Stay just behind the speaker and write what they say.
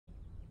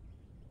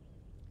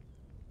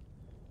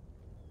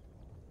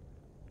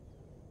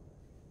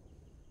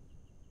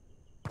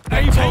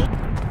able.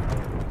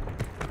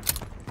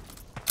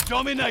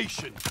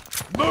 Domination.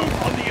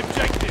 Move on the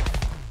objective.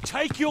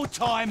 Take your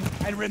time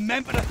and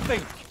remember to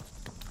think.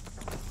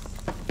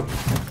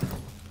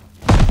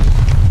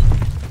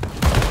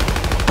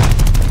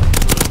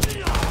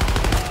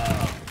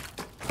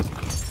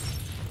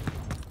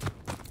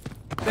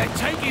 They're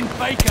taking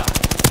Baker.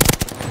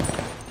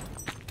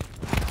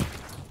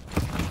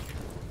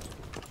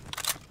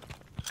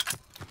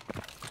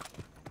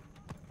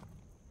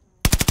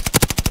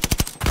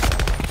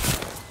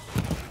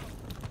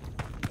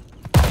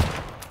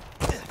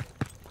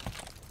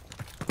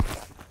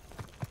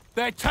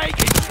 They're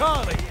taking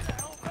Charlie.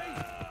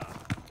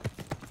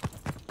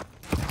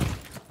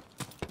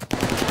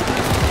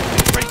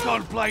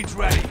 Recon planes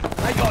ready.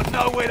 They got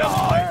nowhere to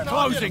hide.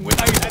 Closing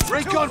with able.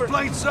 Recon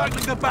planes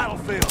circling the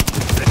battlefield.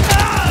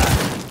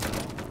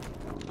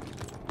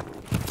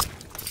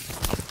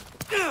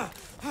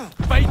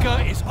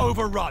 Baker is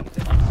overrun.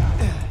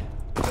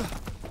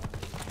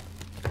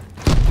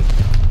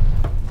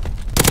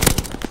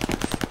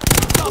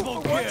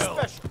 Double kill.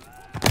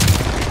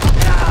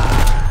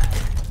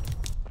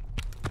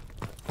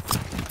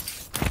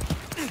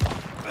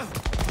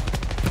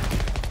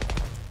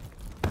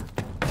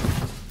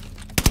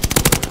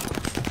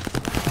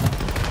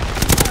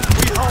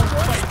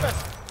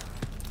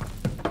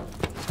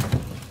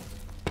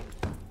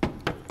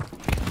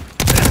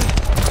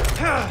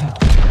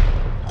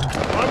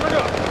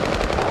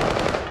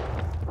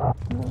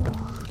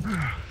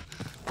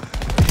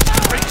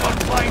 Recon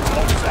planes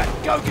all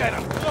set. Go get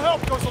them. Your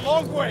help goes a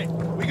long way.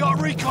 We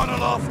got recon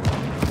aloft.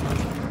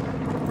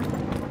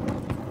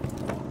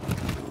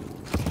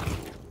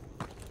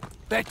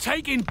 They're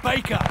taking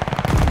Baker.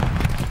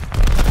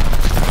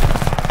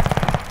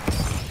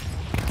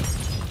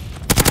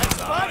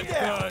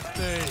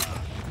 Thirsty.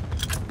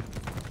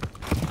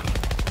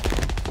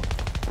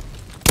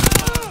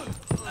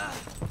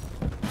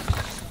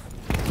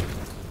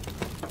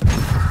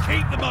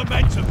 Keep the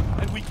momentum,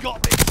 and we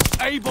got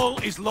this. Able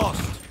is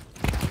lost.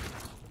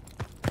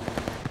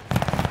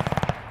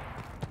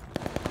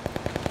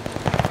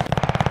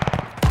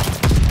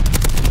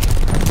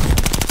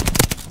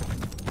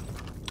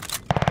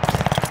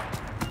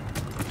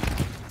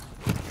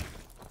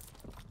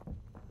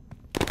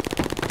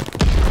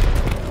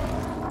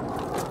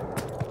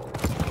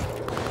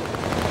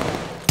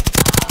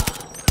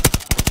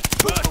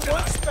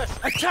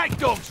 Attack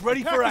dogs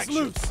ready for action.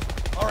 Loose.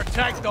 Our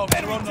attack dogs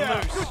are on the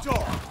loose. Good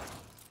dog.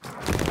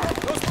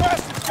 Those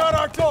bastards got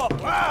our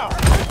dog. Wow.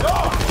 Good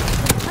dog.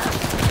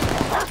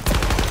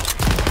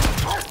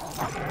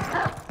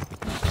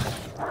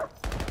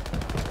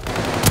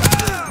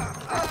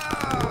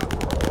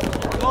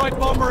 Glide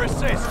bomber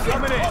assist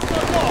coming in.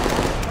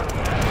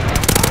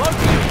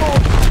 Lucky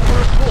forward for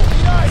a pull.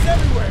 Guys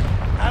everywhere.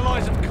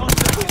 Allies have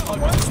contacted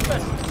One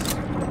specialist.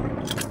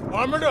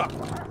 Armored up.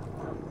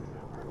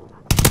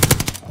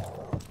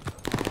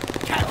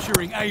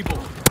 Capturing Able.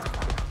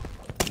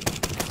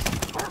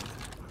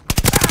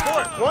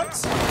 Forward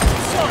once.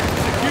 Sorry.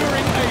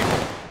 Securing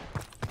Able.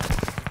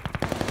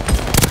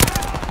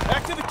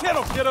 Back to the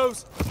kennel,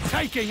 kiddos.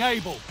 Taking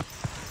Able.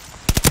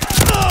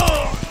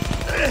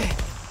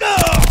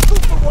 Two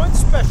for one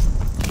special.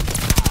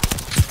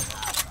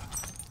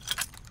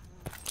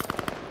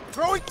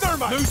 Throwing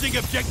thermite. Losing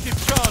objective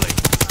Charlie.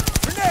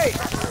 Grenade.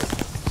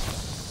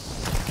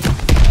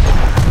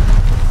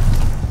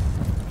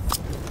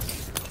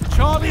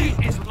 Charlie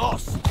is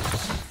lost.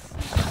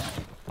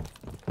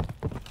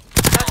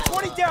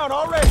 20 down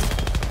already.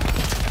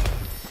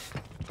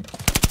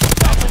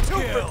 Double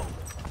kill.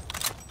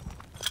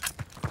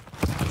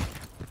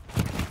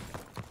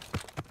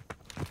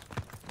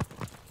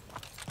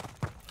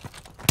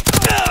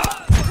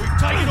 We've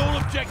taken all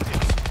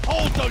objectives.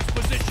 Hold those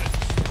positions.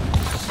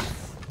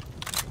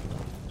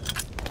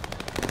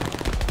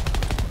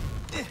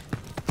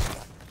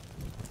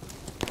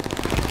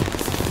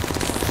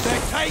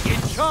 They're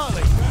taking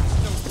Charlie.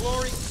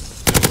 Glory.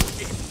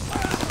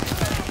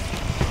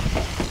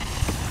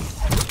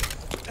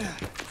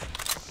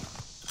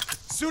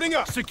 Suiting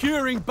up.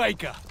 Securing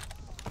Baker.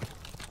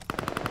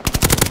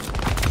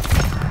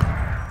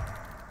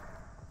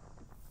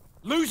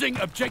 Losing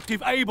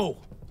objective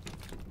Able.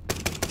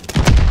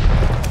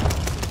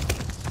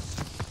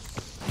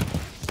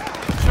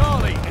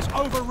 Charlie is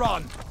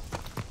overrun.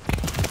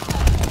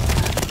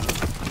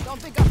 Don't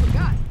think I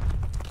forgot.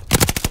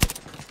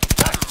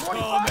 That's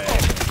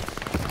 25.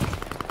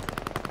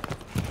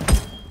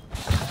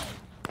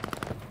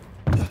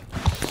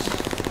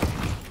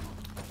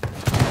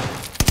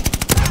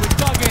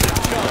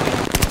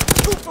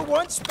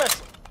 One special.